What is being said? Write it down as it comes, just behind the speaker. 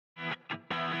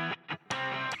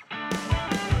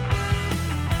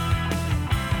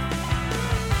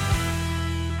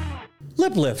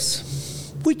lip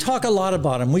lifts. We talk a lot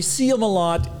about them. We see them a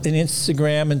lot in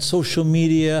Instagram and social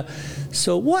media.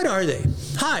 So what are they?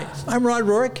 Hi, I'm Rod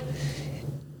Rourke,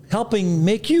 helping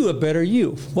make you a better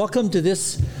you. Welcome to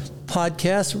this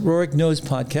podcast, Rourke Knows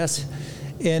Podcast.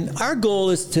 And our goal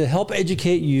is to help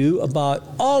educate you about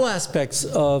all aspects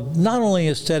of not only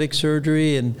aesthetic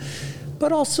surgery,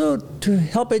 but also to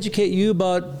help educate you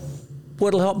about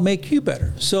what will help make you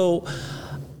better. So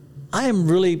I am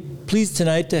really pleased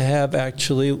tonight to have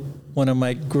actually one of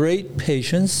my great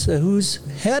patients who's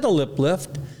had a lip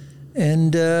lift,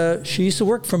 and she used to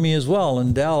work for me as well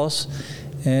in Dallas,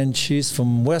 and she's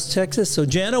from West Texas. So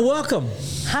Jana, welcome.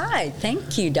 Hi,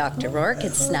 thank you, Dr. Rourke.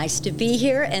 It's nice to be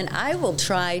here, and I will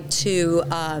try to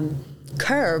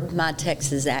curb my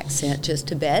Texas accent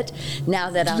just a bit.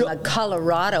 Now that I'm a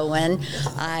Coloradoan,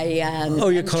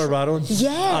 you're Coloradoan?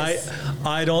 Yes.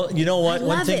 I don't. You know what?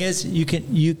 One thing is, you can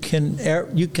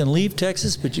leave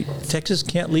Texas, but Texas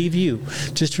can't leave you.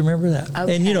 Just remember that.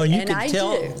 Okay. And you and can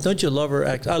tell. Do. Don't you love her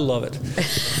accent? I love it.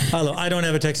 I don't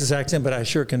have a Texas accent, but I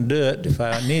sure can do it if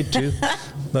I need to.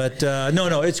 But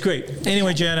no, it's great.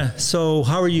 Anyway, Jana, so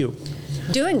how are you?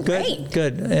 Doing great.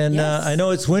 Good. And yes. I know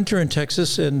it's winter in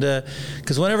Texas, and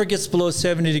because whenever it gets below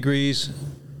 70 degrees,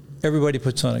 everybody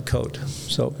puts on a coat.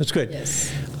 So it's good.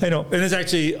 Yes. I know. And it's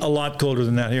actually a lot colder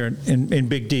than that here in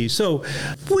Big D. So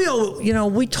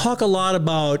we talk a lot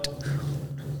about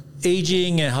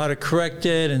aging and how to correct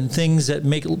it and things that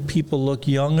make people look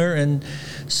younger. And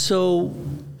so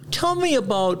tell me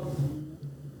about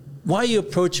why you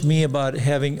approached me about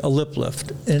having a lip lift.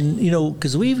 And,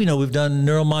 because we've done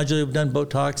neuromodulator, we've done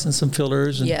Botox and some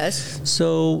fillers. And yes.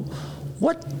 So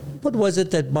what was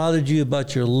it that bothered you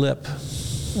about your lip?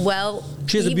 Well,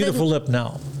 she has a beautiful lip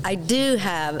now. I do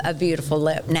have a beautiful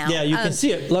lip now. Yeah, you can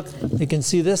see it. Look, you can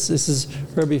see this. This is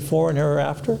her before and her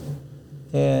after.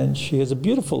 And she has a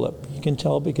beautiful lip. You can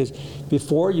tell because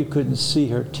before you couldn't see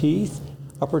her teeth,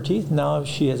 upper teeth. Now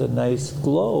she has a nice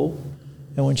glow.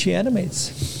 And when she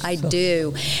animates. I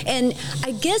do. And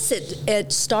I guess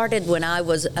it started when I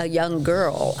was a young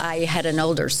girl. I had an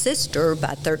older sister,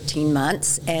 about 13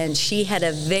 months, and she had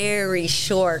a very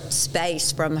short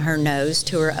space from her nose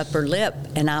to her upper lip,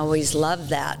 and I always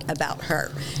loved that about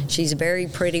her. She's a very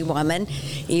pretty woman,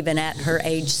 even at her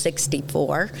age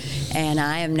 64, and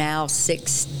I am now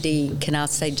 60, can I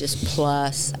say just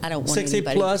plus? I don't want 60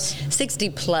 anybody. plus? 60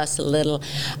 plus a little.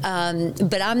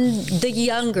 But I'm the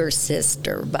younger sister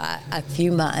by a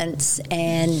few months,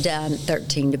 and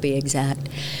 13 to be exact.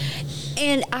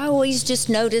 And I always just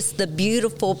noticed the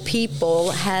beautiful people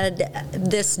had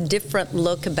this different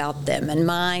look about them. And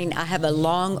mine, I have a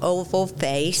long oval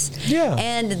face. Yeah.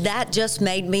 And that just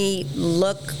made me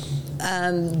look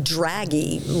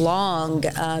draggy, long,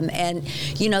 and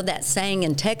that saying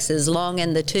in Texas, long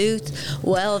in the tooth.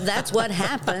 Well, that's what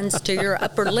happens to your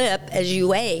upper lip as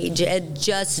you age. It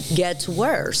just gets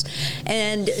worse.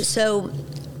 And so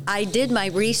I did my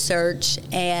research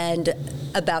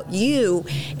about you,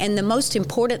 and the most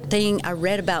important thing I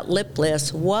read about lip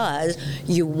lifts was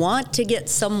you want to get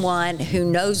someone who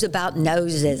knows about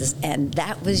noses, and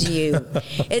that was you.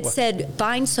 It said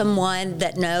find someone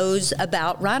that knows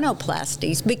about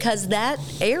rhinoplasties, because that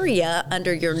area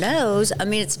under your nose,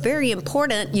 it's very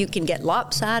important. You can get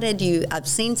lopsided. I've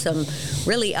seen some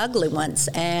really ugly ones,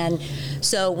 and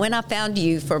so when I found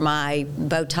you for my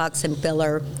Botox and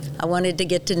filler, I wanted to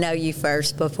get to know you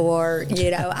first before,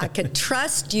 I could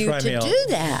trust you to do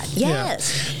that.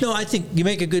 Yes. Yeah. No, I think you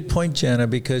make a good point, Jana,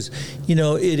 because,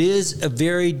 it is a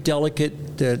very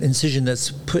delicate incision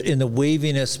that's put in the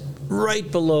waviness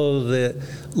right below the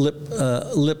lip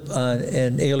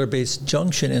and alar base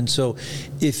junction. And so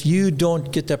if you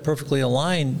don't get that perfectly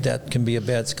aligned, that can be a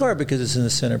bad scar because it's in the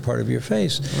center part of your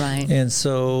face. Right. And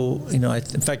so,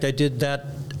 in fact, I did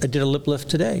a lip lift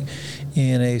today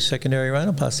in a secondary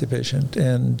rhinoplasty patient,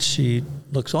 and she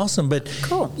looks awesome. But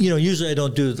cool. Usually I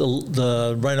don't do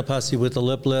the rhinoplasty with the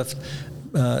lip lift.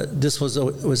 This was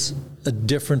a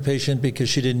different patient because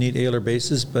she didn't need alar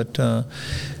bases. But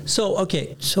so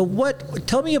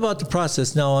tell me about the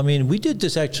process now. We did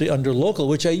this actually under local,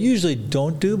 which I usually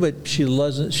don't do, but she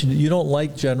loves it. You don't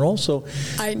like general, so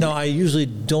I usually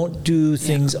don't do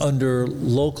things under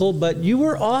local, but you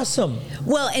were awesome.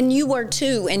 Well, and you were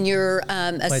too, and your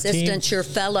assistants, your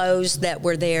fellows that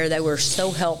were there, they were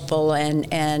so helpful,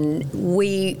 and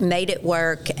we made it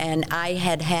work. And I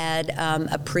had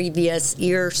a previous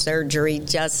ear surgery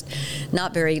just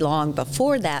not very long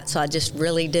before that, so I just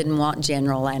really didn't want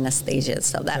general anesthesia.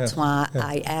 So that's why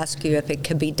I asked you if it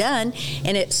could be done,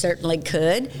 and it certainly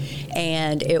could,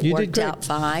 and it worked out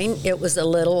fine. It was a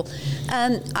little,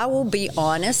 I will be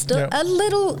honest, a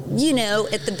little,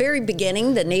 at the very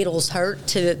beginning, the needles hurt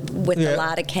with the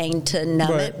lidocaine to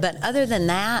numb it, but other than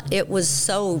that, it was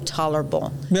so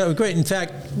tolerable. Yeah, great. In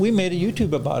fact, we made a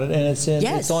YouTube about it, and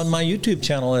it's on my YouTube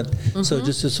channel. So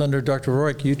just it's under Dr.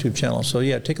 Roark YouTube channel. So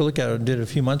yeah, take a look at it. I did it a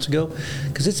few months ago,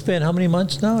 because it's been how many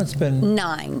months now? It's been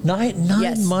 9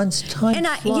 months. Time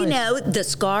flies. The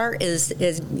scar is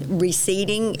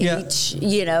receding each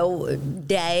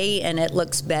day, and it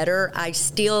looks better. I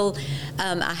still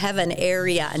I have an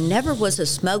area. I never was a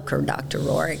smoker, Dr.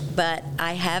 Roark, but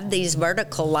I have these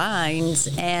vertical lines,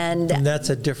 and that's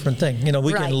a different thing.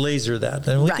 We can laser that,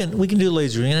 and we can do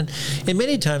lasering, and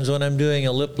many times when I'm doing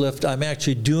a lip lift, I'm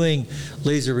actually doing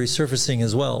laser resurfacing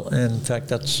as well. And in fact,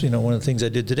 that's one of the things I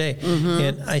did today.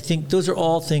 And I think those are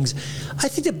all things. I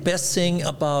think the best thing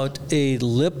about a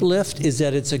lip lift is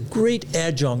that it's a great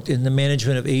adjunct in the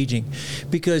management of aging,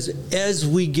 because as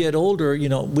we get older, we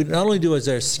not only do as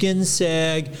our skin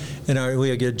sag and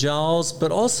we get jowls,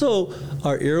 but also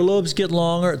our earlobes get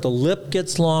longer, the lip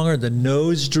gets longer, the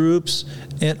nose droops,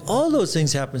 and all those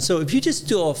things happen. So if you just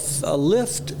do a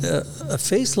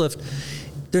facelift,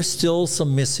 there's still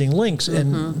some missing links.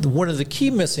 And one of the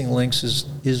key missing links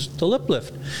is the lip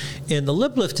lift. And the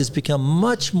lip lift has become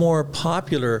much more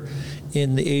popular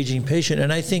in the aging patient.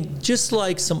 And I think just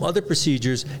like some other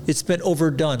procedures, it's been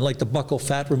overdone, like the buccal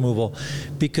fat removal,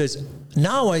 because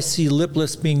now I see lip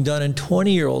lifts being done in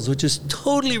 20-year-olds, which is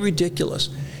totally ridiculous.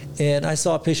 And I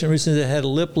saw a patient recently that had a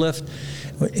lip lift,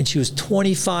 and she was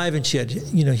 25, and she had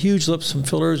huge lips from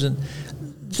fillers, and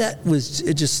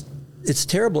it's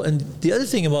terrible. And the other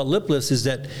thing about lip lifts is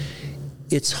that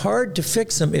it's hard to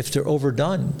fix them if they're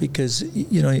overdone, because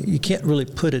you can't really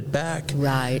put it back.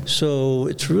 Right. So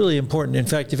it's really important. In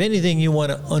fact, if anything, you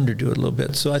want to underdo it a little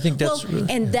bit. So I think that's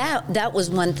that was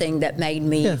one thing that made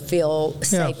me feel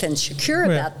safe and secure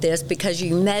about this, because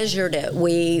you measured it.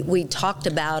 We talked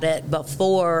about it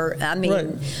before. I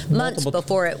mean, months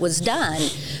before it was done.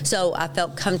 So I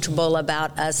felt comfortable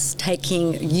about us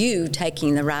taking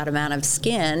the right amount of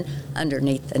skin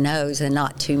underneath the nose and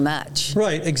not too much.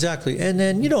 Right. Exactly. And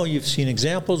then, you've seen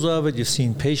examples of it. You've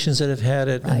seen patients that have had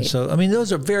it. Right. And so,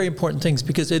 those are very important things,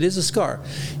 because it is a scar,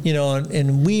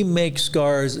 and we make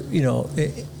scars,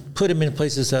 put them in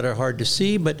places that are hard to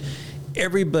see, but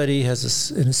everybody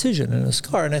has an incision and a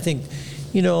scar. And I think,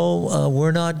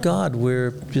 we're not God.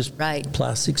 We're just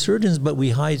plastic surgeons, but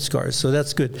we hide scars. So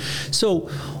that's good.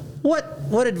 So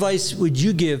what advice would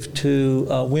you give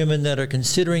to women that are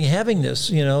considering having this,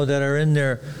 that are in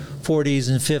their 40s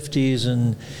and 50s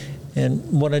and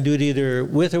want to do it either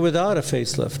with or without a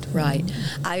facelift? Right.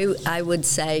 I would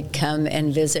say come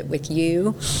and visit with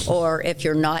you, or if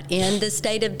you're not in the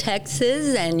state of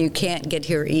Texas and you can't get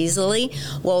here easily,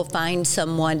 we'll find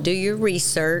someone, do your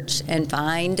research, and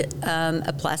find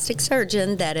a plastic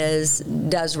surgeon that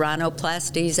does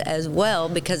rhinoplasties as well,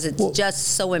 because it's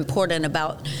just so important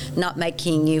about not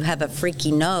making you have a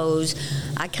freaky nose.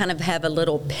 I kind of have a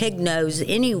little pig nose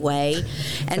anyway,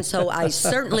 and so I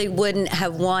certainly wouldn't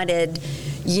have wanted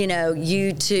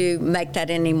you to make that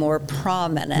any more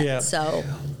prominent. Yeah. So,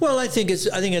 well, I think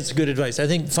it's good advice. I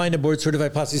think find a board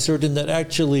certified plastic surgeon that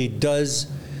actually does,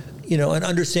 and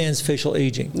understands facial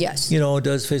aging. Yes.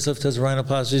 Does facelift, does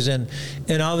rhinoplasties,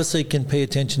 and obviously can pay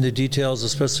attention to details,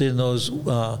 especially in those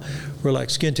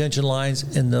relaxed skin tension lines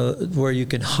and where you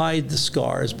can hide the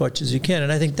scar as much as you can.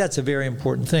 And I think that's a very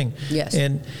important thing. Yes.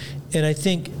 And I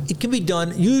think it can be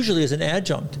done usually as an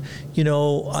adjunct.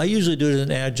 I usually do it as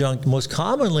an adjunct, most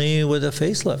commonly with a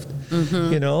facelift.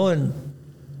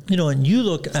 And you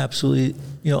look absolutely,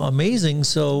 amazing.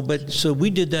 So we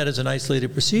did that as an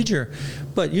isolated procedure,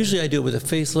 but usually I do it with a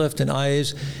facelift and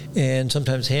eyes, and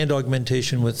sometimes hand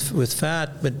augmentation with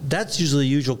fat. But that's usually the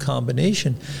usual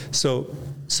combination. So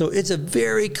it's a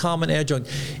very common adjunct,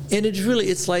 and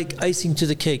it's like icing to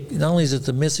the cake. Not only is it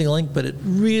the missing link, but it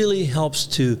really helps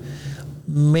to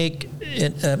make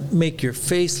your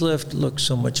facelift look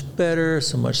so much better,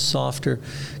 so much softer,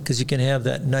 because you can have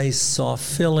that nice soft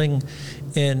filling.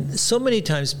 And so many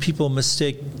times people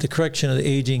mistake the correction of the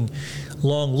aging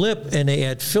long lip and they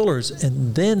add fillers,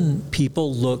 and then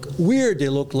people look weird. They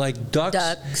look like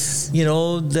ducks.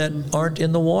 That aren't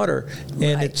in the water,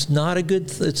 and Right. it's not a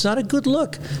good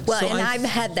look. Well, So and I've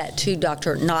had that too,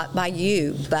 Doctor, not by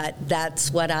you, but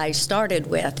that's what I started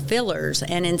with, fillers.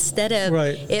 And instead of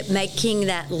Right. it making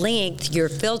that length, your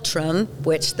philtrum,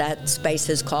 which that space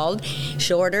is called,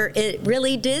 shorter, it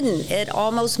really didn't. It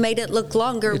almost made it look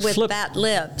longer It with flipped. fat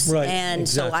lips. Right, And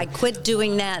so I exactly. quit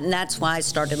doing that, and that's why I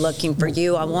started looking for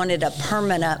you. I wanted a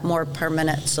more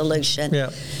permanent solution Yeah.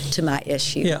 to my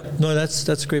issue. Yeah, no, that's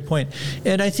a great point.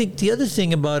 And I think the other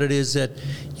thing about it is that,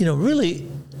 really,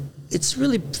 it's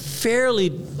really fairly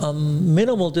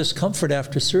minimal discomfort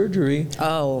after surgery.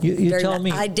 Oh, you very tell much.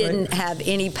 me. I didn't right? have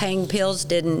any pain pills,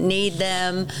 didn't need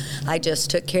them. I just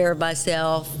took care of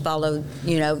myself, followed,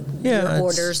 Yeah, your it's-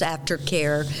 orders, after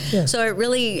care. Yeah. So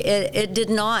it did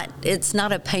not, it's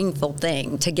not a painful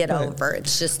thing to get Right. over.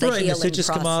 It's just the Right, and the healing stitches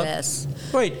come out. process.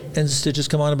 Right, and the stitches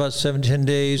come on about 7-10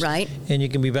 days. Right. And you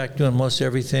can be back doing most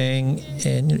everything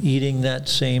and eating that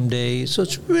same day. So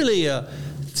it's really a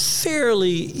fairly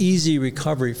easy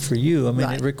recovery for you. I mean,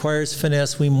 Right. it requires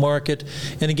finesse. We mark it.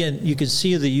 And again, you can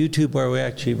see the YouTube where we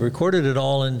actually recorded it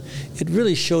all, and it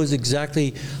really shows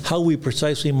exactly how we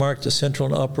precisely marked the central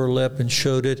and upper lip and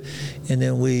showed it. And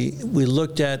then we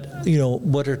looked at,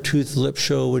 what her tooth lip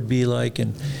show would be like,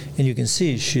 and you can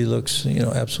see she looks,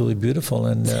 absolutely beautiful.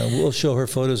 And we'll show her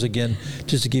photos again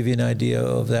just to give you an idea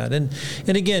of that. And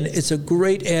again, it's a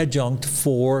great adjunct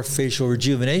for facial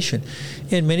rejuvenation.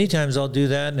 And many times I'll do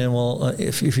that, and then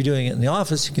if you're doing it in the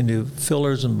office, you can do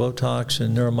fillers and Botox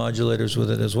and neuromodulators with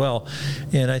it as well.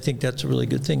 And I think that's a really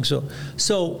good thing. So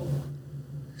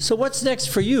what's next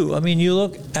for you? I mean, you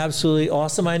look absolutely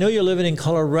awesome. I know you're living in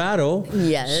Colorado.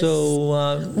 Yes.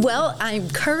 So Well, I'm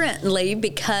currently,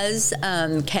 because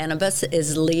cannabis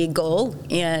is legal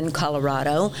in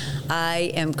Colorado,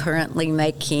 I am currently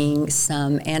making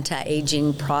some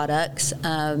anti-aging products.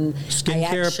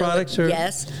 Skincare products, or?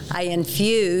 Yes. I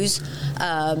infuse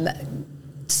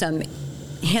some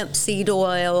hemp seed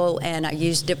oil, and I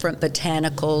use different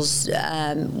botanicals,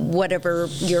 whatever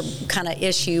your kind of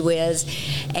issue is,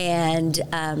 and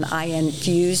I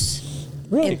infuse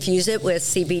it with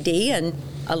CBD and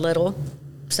a little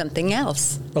something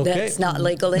else Okay. that's not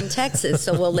legal in Texas,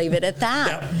 so we'll leave it at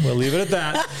that. we'll leave it at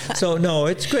that. So no,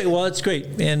 it's great. Well, it's great,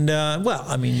 and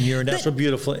I mean, you're natural,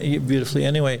 beautifully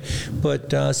anyway.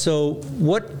 But so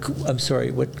what? I'm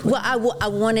sorry. What? Well, I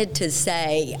wanted to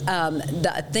say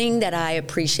the thing that I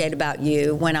appreciate about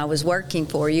you when I was working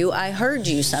for you, I heard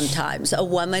you sometimes. A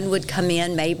woman would come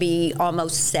in, maybe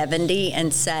almost 70,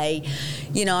 and say,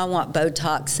 I want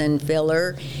Botox and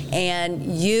filler.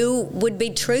 And you would be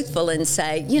truthful and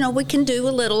say, we can do a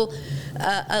little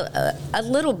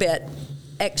bit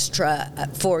extra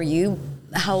for you.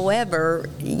 However,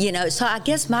 so I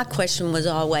guess my question was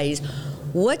always,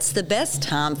 what's the best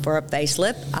time for a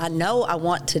facelift? I know I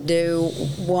want to do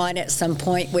one at some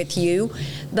point with you,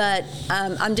 but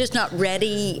I'm just not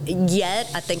ready yet.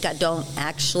 I think I don't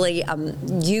actually.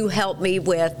 You helped me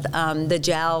with the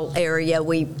jowl area.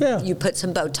 You put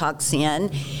some Botox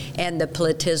in, and the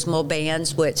platysmal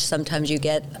bands, which sometimes you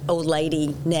get old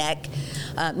lady neck.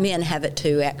 Men have it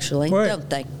too, actually, don't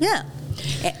they? Yeah.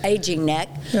 Aging neck.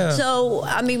 Yeah. So,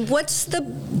 I mean, what's the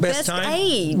best time?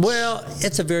 age? Well,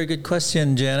 it's a very good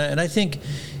question, Jana. And I think,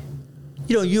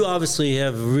 you obviously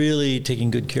have really taken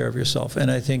good care of yourself.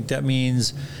 And I think that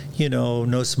means,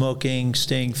 no smoking,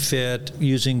 staying fit,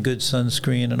 using good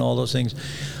sunscreen, and all those things.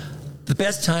 The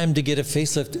best time to get a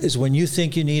facelift is when you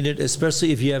think you need it,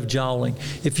 especially if you have jowling.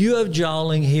 If you have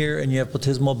jowling here and you have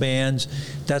platysmal bands,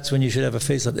 that's when you should have a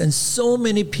facelift. And so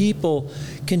many people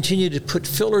continue to put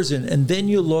fillers in, and then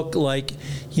you look like,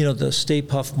 the Stay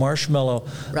Puft Marshmallow,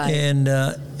 Right. and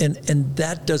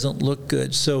that doesn't look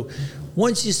good. So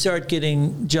once you start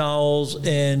getting jowls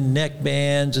and neck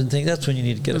bands and things, that's when you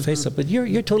need to get a facelift. But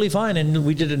you're totally fine, and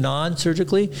we did it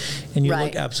non-surgically, and you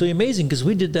look absolutely amazing because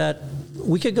we did that a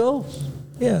week ago.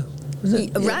 Yeah.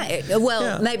 Right.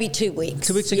 Well, maybe 2 weeks.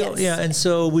 2 weeks ago, Yes. yeah. And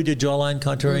so we did jawline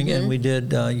contouring, and we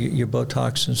did your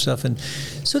Botox and stuff. And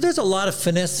so there's a lot of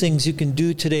finesse things you can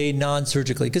do today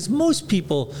non-surgically, because most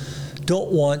people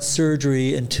don't want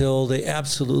surgery until they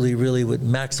absolutely really would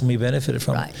maximally benefit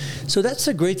from it. So that's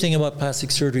the great thing about plastic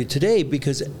surgery today,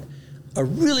 because a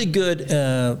really good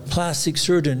plastic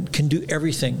surgeon can do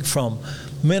everything from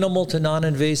minimal to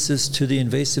non-invasive to the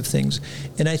invasive things.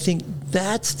 And I think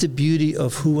that's the beauty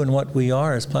of who and what we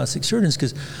are as plastic surgeons,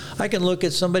 because I can look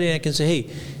at somebody and I can say, hey,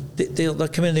 they'll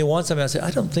come in and they want something. I say, I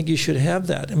don't think you should have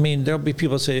that. I mean, there'll be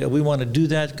people say, we want to do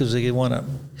that because they want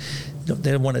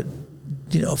to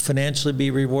financially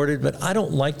be rewarded, but I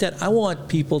don't like that. I want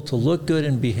people to look good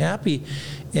and be happy,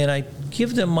 and I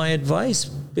give them my advice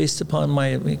based upon my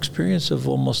experience of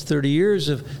almost 30 years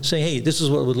of saying, hey, this is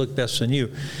what would look best on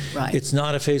you. Right. It's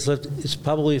not a facelift. It's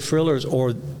probably fillers,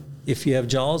 or if you have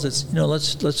jowls, it's,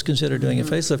 let's consider doing a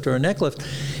facelift or a neck lift.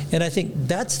 And I think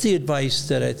that's the advice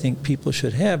that I think people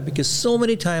should have, because so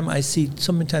many times I see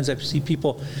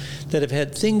people that have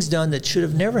had things done that should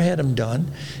have never had them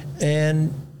done,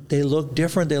 and they look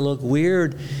different, they look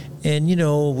weird. And,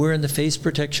 we're in the face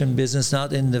protection business,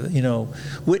 not in the,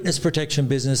 witness protection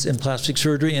business in plastic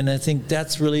surgery. And I think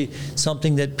that's really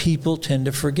something that people tend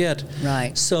to forget.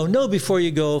 Right. So know before you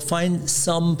go, find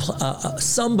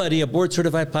somebody, a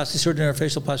board-certified plastic surgeon or a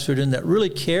facial plastic surgeon that really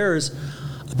cares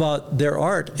about their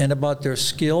art and about their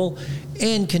skill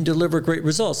and can deliver great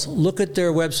results. Look at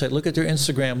their website, look at their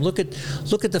Instagram, look at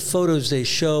the photos they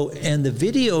show and the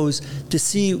videos to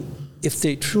see if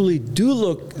they truly do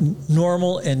look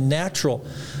normal and natural,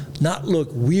 not look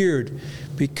weird.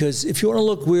 Because if you want to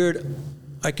look weird,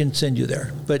 I can send you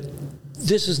there. But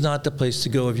this is not the place to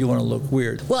go if you want to look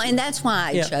weird. Well, and that's why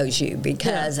I chose you,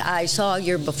 because I saw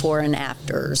your before and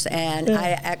afters, and I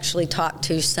actually talked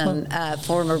to some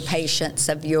former patients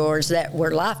of yours that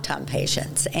were lifetime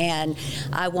patients, and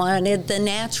I wanted the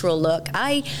natural look.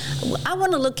 I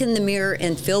want to look in the mirror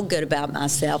and feel good about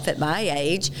myself at my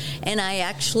age, and I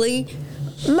actually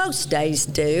most days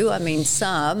do. I mean,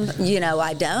 some,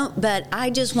 I don't, but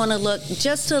I just want to look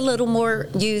just a little more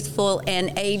youthful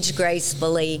and age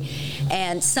gracefully.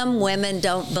 And some women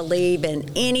don't believe in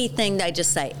anything. They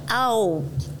just say, oh,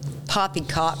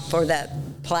 poppycock for the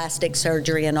plastic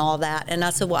surgery and all that. And I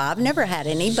said, well, I've never had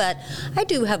any, but I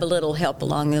do have a little help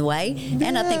along the way.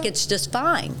 And I think it's just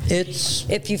fine.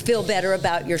 If you feel better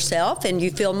about yourself and you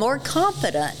feel more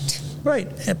confident. Right,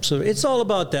 absolutely. It's all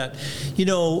about that.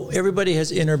 Everybody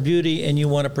has inner beauty, and you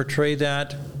want to portray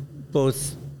that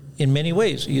both in many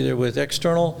ways, either with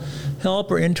external help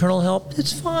or internal help.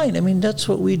 It's fine. I mean, that's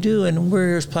what we do, and we're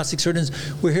here as plastic surgeons.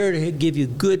 We're here to give you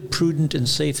good, prudent, and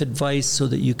safe advice so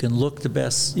that you can look the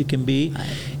best you can be,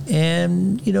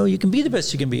 and you can be the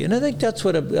best you can be. And I think that's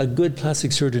what a good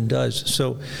plastic surgeon does.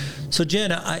 So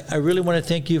Jen, I really want to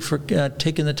thank you for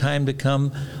taking the time to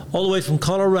come all the way from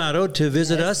Colorado to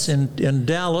visit us in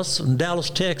Dallas,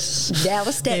 Texas.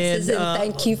 Dallas, Texas, and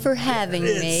thank you for having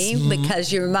me,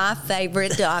 because you're my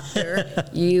favorite doctor.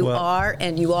 You are,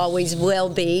 and you always will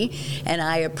be, and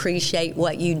I appreciate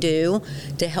what you do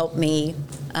to help me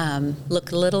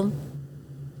look a little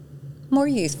more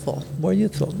youthful. More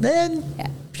youthful. Then,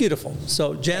 beautiful.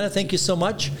 So, Jana, thank you so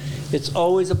much. It's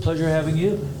always a pleasure having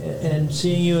you and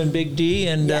seeing you in Big D,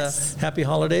 and happy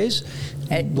holidays.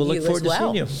 We'll look forward to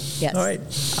seeing you. Yes. All right.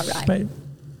 All right.